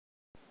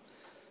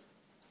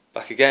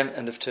Back again,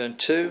 end of turn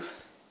 2.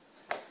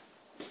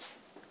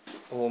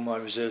 All my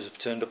reserves have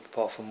turned up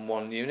apart from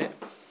one unit,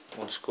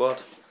 one squad.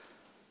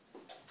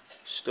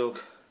 Stug,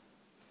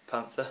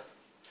 Panther.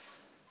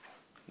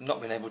 Not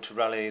been able to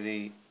rally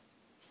the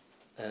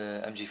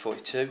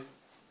MG42.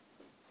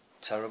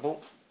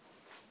 Terrible.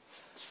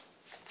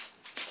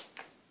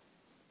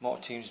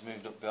 Mortar team's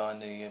moved up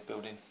behind the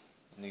building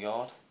in the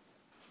yard.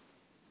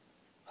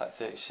 Pack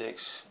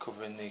 36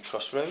 covering the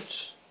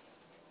crossroads.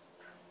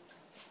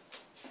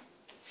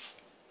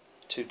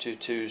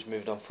 222's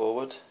moved on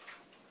forward.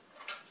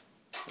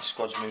 The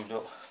squad's moved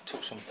up,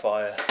 took some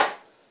fire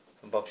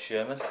from Bob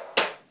Sherman,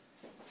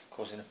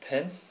 causing a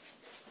pin.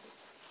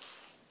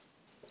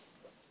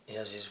 He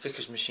has his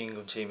Vickers machine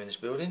gun team in this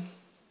building.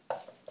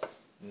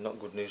 Not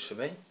good news for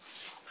me.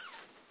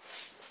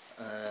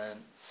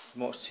 And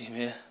mortar team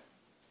here,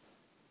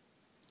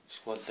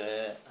 squad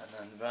there, and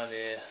then around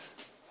here,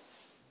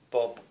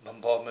 Bob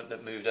bombardment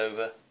that moved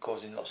over,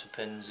 causing lots of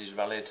pins. He's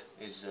rallied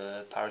his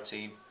para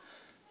team,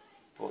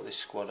 brought this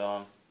squad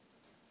on.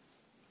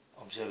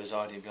 Observers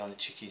hiding behind the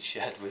chicken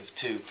shed with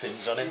 2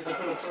 pins on him.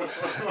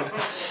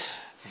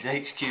 His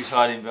HQ's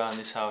hiding behind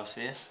this house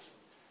here,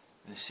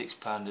 and the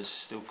 6-pounder's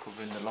still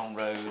covering the long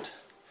road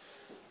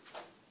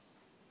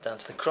down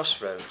to the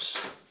crossroads.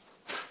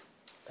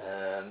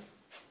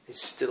 It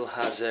still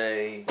has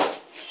a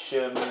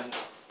Sherman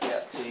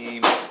Piat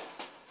team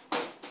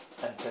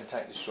and 10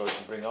 tank destroyers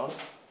to bring on,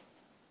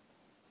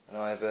 and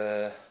I have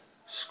a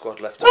squad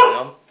left to bring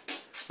on.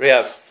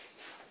 Rio!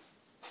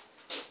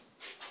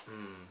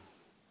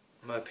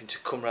 I'm hoping to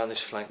come round this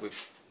flank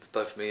with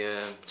both my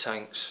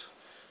tanks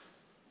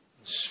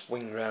and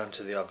swing round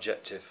to the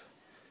objective,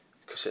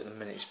 because at the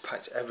minute he's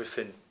packed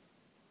everything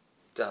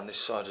down this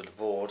side of the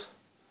board.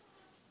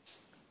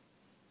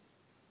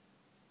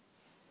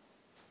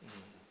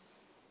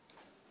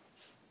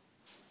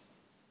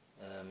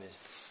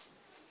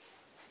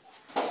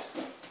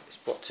 It's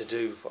what to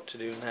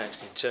do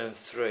next in turn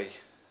 3. I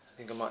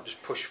think I might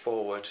just push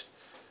forward,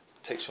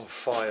 take some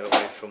fire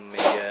away from the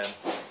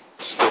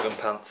Stug and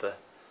Panther.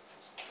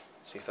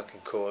 See if I can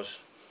cause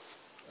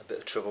a bit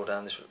of trouble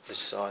down this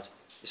side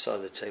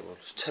of the table.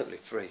 It's totally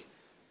free.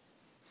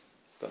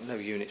 Got no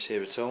units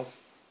here at all.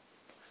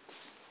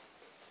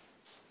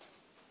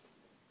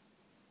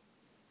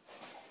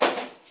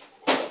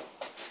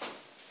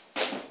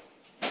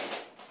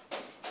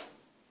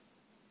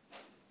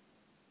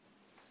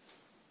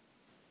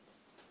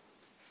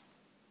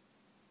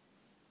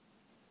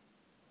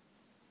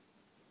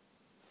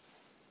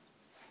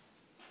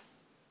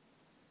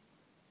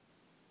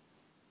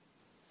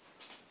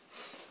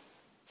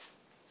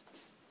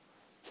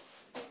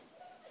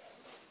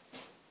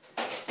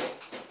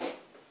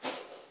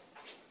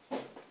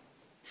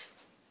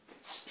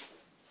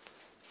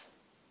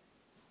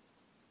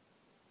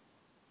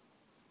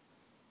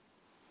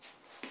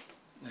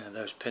 Yeah,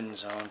 those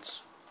pins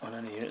aren't on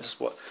any unit. That's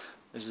what,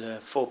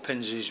 there's 4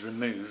 pins he's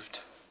removed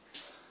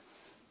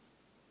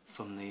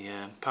from the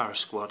para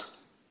squad,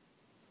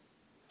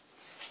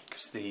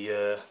 because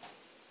the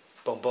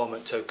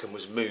bombardment token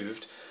was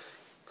moved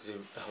because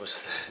that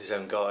was his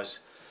own guys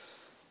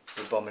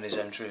were bombing his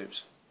own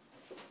troops.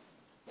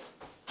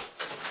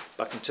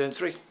 Back in turn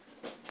 3.